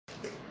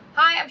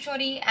Hi, I'm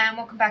Shorty and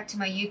welcome back to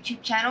my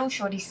YouTube channel,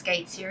 Shorty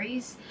Skate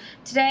Series.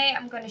 Today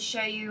I'm going to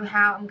show you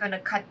how I'm going to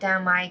cut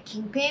down my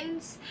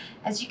kingpins.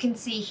 As you can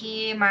see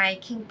here, my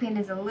kingpin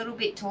is a little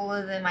bit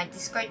taller than my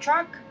disco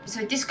truck.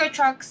 So disco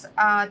trucks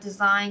are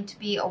designed to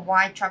be a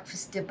wide truck for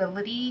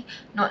stability,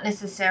 not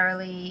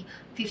necessarily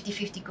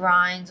 50-50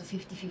 grinds or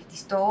 50-50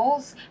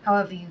 stalls.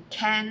 However, you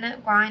can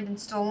grind and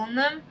stall on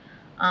them,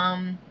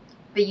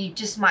 but you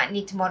just might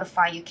need to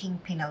modify your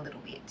kingpin a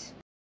little bit.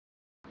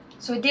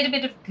 So I did a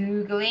bit of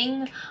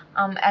Googling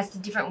as to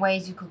different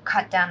ways you could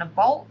cut down a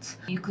bolt.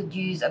 You could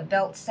use a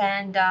belt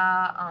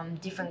sander,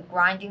 different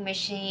grinding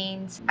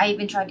machines. I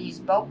even tried to use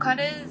bolt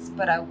cutters,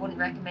 but I wouldn't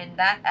recommend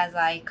that as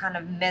I kind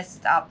of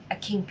messed up a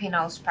kingpin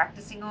I was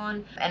practicing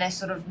on, and I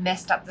sort of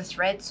messed up the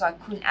thread, so I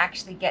couldn't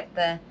actually get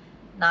the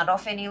nut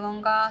off any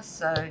longer,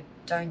 so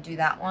don't do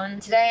that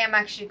one. Today I'm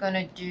actually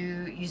going to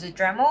use a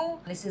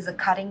Dremel. This is a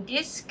cutting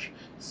disc,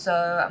 so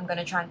I'm going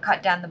to try and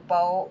cut down the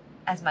bolt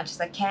as much as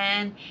I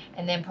can,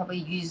 and then probably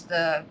use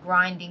the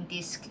grinding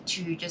disc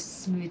to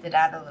just smooth it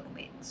out a little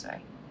bit. So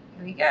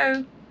here we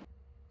go.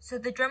 So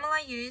the Dremel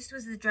I used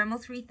was the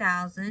Dremel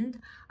 3000.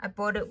 I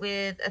bought it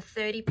with a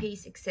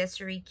 30-piece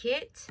accessory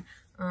kit.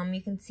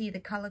 You can see the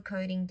color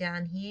coding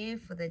down here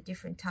for the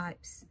different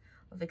types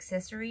of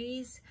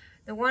accessories.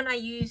 The one I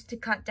used to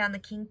cut down the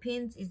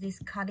kingpins is this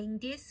cutting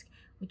disc,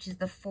 which is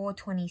the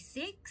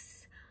 426.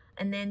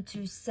 And then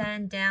to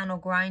sand down or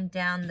grind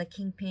down the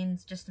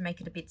kingpins just to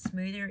make it a bit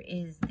smoother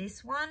is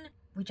this one,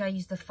 which I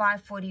use the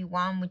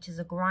 541, which is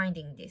a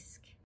grinding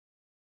disc.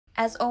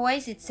 As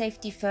always, it's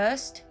safety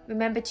first.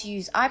 Remember to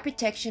use eye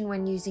protection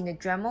when using a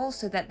Dremel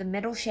so that the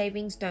metal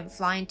shavings don't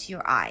fly into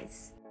your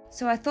eyes.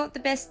 So I thought the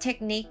best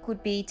technique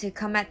would be to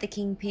come at the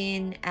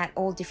kingpin at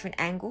all different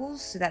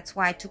angles, so that's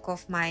why I took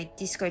off my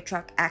disco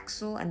truck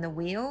axle and the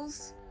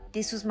wheels.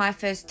 This was my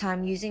first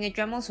time using a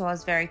Dremel, so I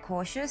was very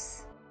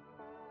cautious.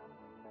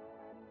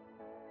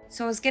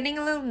 So I was getting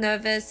a little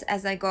nervous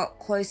as I got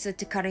closer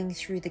to cutting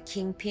through the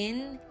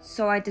kingpin,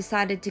 so I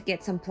decided to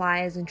get some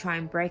pliers and try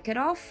and break it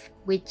off,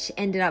 which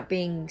ended up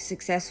being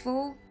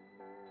successful.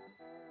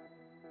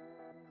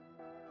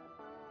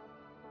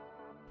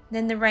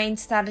 Then the rain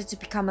started to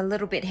become a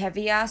little bit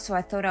heavier, so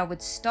I thought I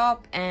would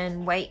stop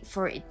and wait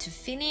for it to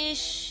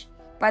finish.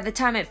 By the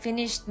time it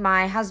finished,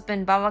 my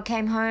husband Bubba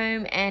came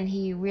home and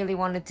he really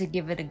wanted to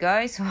give it a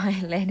go, so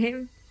I let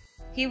him.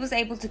 He was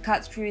able to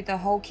cut through the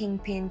whole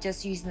kingpin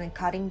just using the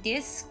cutting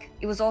disc.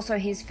 It was also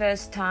his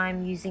first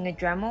time using a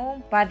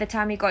Dremel. By the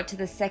time he got to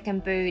the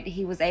second boot,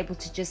 he was able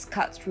to just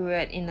cut through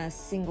it in a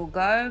single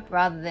go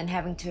rather than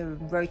having to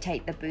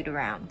rotate the boot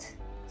around.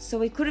 So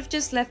we could have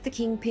just left the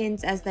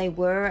kingpins as they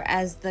were,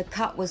 as the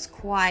cut was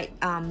quite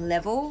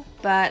level,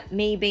 but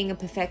me being a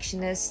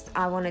perfectionist,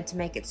 I wanted to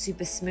make it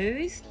super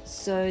smooth.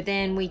 So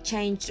then we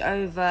changed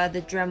over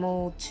the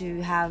Dremel to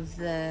have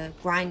the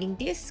grinding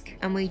disc,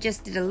 and we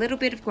just did a little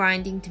bit of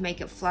grinding to make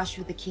it flush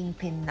with the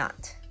kingpin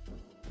nut.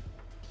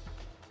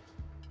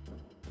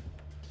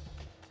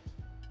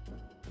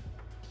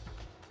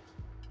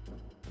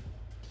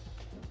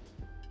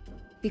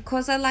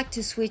 Because I like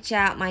to switch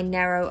out my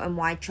narrow and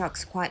wide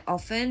trucks quite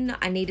often,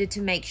 I needed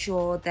to make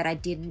sure that I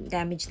didn't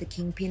damage the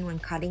kingpin when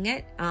cutting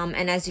it.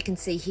 And as you can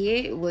see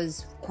here, it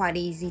was quite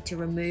easy to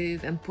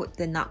remove and put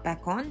the nut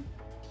back on.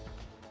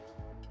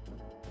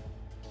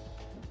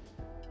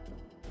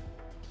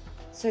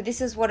 So this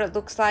is what it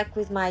looks like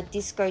with my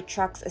disco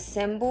trucks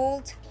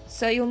assembled.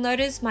 So you'll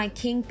notice my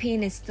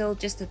kingpin is still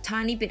just a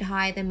tiny bit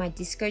higher than my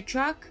disco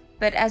truck.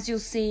 But as you'll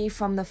see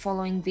from the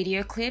following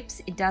video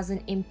clips, it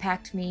doesn't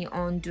impact me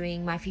on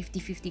doing my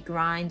 50-50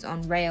 grinds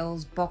on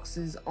rails,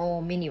 boxes,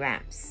 or mini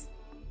ramps.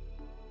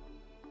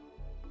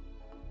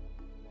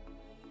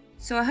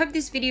 So I hope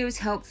this video is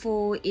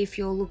helpful if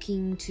you're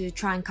looking to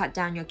try and cut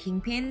down your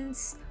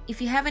kingpins. If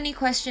you have any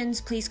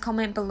questions, please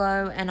comment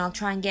below and I'll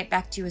try and get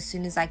back to you as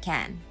soon as I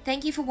can.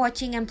 Thank you for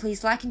watching, and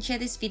please like and share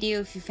this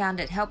video if you found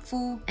it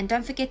helpful. And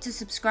don't forget to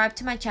subscribe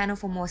to my channel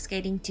for more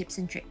skating tips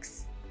and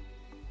tricks.